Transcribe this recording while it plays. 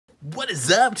What is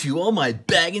up to all my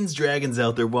Baggins Dragons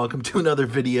out there? Welcome to another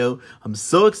video. I'm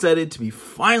so excited to be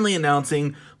finally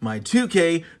announcing my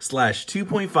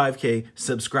 2K/2.5K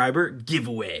subscriber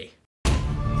giveaway.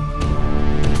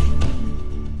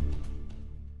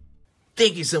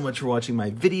 Thank you so much for watching my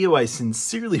video. I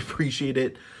sincerely appreciate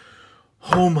it.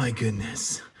 Oh my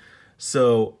goodness.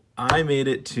 So I made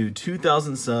it to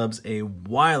 2,000 subs a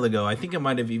while ago. I think it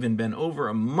might have even been over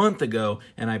a month ago,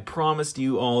 and I promised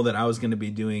you all that I was going to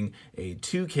be doing a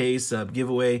 2K sub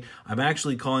giveaway. I'm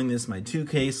actually calling this my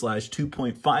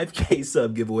 2K/2.5K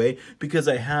sub giveaway because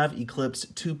I have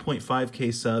eclipsed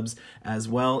 2.5K subs as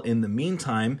well in the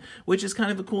meantime, which is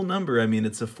kind of a cool number. I mean,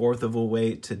 it's a fourth of a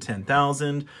way to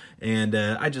 10,000, and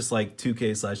I just like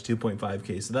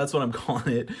 2K/2.5K, so that's what I'm calling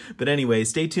it. But anyway,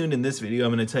 stay tuned in this video.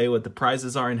 I'm going to tell you what the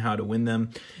prizes are and how to win them.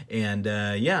 And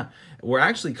yeah, we're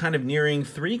actually kind of nearing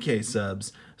 3K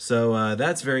subs. So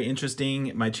that's very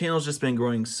interesting. My channel's just been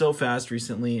growing so fast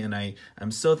recently, and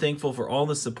I'm so thankful for all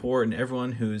the support and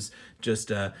everyone who's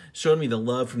just showed me the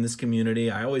love from this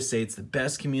community. I always say it's the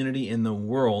best community in the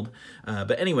world.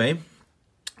 But anyway,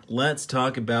 let's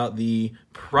talk about the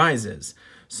prizes.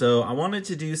 So I wanted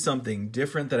to do something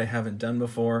different that I haven't done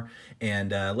before. And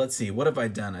let's see, what have I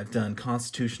done? I've done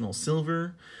Constitutional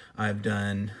Silver. I've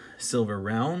done Silver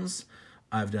Rounds.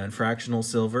 I've done Fractional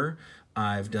Silver.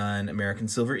 I've done American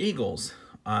Silver Eagles.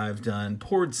 I've done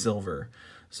Poured Silver.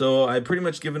 So I've pretty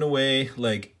much given away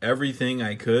like everything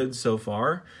I could so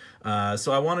far.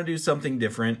 So I want to do something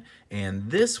different.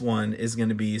 And this one is going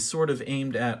to be sort of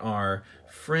aimed at our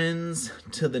friends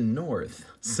to the north.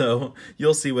 So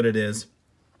you'll see what it is.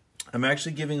 I'm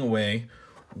actually giving away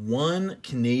one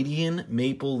Canadian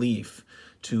maple leaf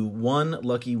to one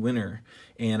lucky winner.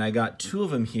 And I got two of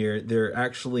them here. They're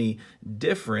actually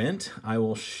different. I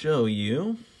will show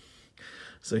you.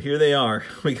 So here they are.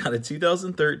 We got a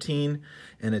 2013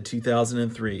 and a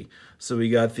 2003. So we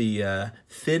got the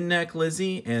thin neck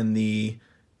Lizzie and the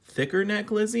thicker neck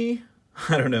Lizzie.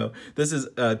 I don't know. This is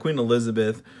Queen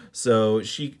Elizabeth. So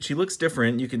she looks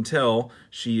different. You can tell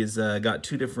she's got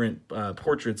two different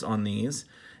portraits on these.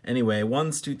 Anyway,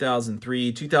 one's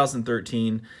 2003,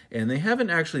 2013, and they haven't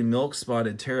actually milk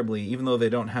spotted terribly, even though they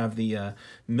don't have the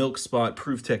milk spot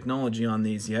proof technology on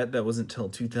these yet. That wasn't until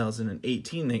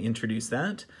 2018 they introduced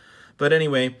that. But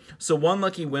anyway, so one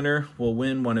lucky winner will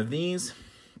win one of these,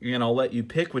 and I'll let you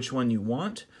pick which one you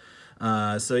want.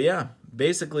 So yeah,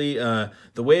 basically the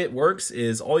way it works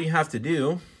is all you have to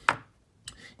do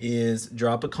is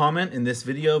drop a comment in this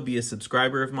video, be a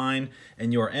subscriber of mine,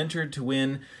 and you're entered to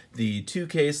win the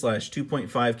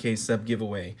 2K/2.5K sub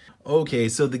giveaway. Okay,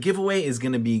 so the giveaway is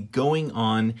going to be going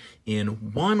on in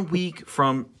 1 week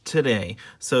from today.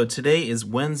 So today is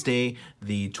Wednesday,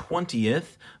 the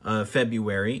 20th of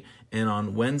February, and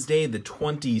on Wednesday, the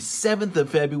 27th of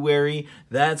February,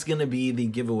 that's going to be the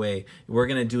giveaway. We're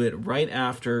going to do it right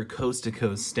after Coast to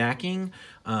Coast Stacking.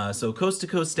 So Coast to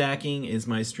Coast Stacking is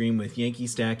my stream with Yankee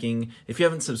Stacking. If you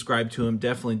haven't subscribed to him,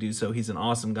 definitely do so. He's an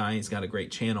awesome guy. He's got a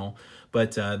great channel.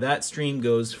 But that stream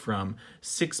goes from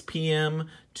 6 p.m.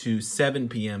 to 7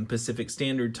 p.m. Pacific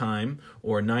Standard Time,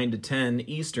 or 9 to 10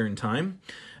 Eastern Time.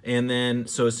 And then,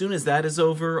 so as soon as that is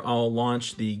over, I'll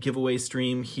launch the giveaway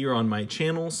stream here on my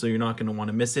channel, so you're not going to want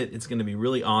to miss it. It's going to be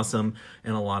really awesome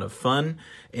and a lot of fun.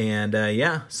 And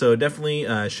yeah, so definitely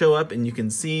show up, and you can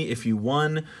see if you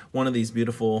won one of these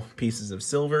beautiful pieces of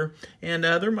silver. And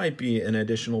there might be an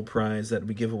additional prize that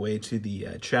we give away to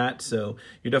the chat, so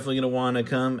you're definitely going to want to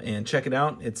come and check it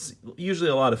out. It's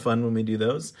usually a lot of fun when we do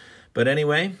those. But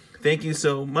anyway, thank you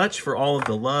so much for all of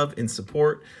the love and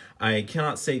support. I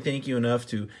cannot say thank you enough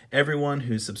to everyone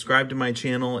who subscribed to my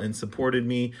channel and supported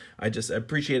me. I just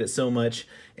appreciate it so much.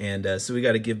 And so we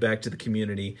got to give back to the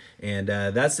community. And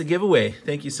that's the giveaway.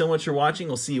 Thank you so much for watching.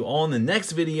 We'll see you all in the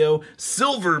next video.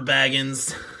 Silver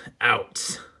Baggins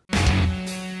out.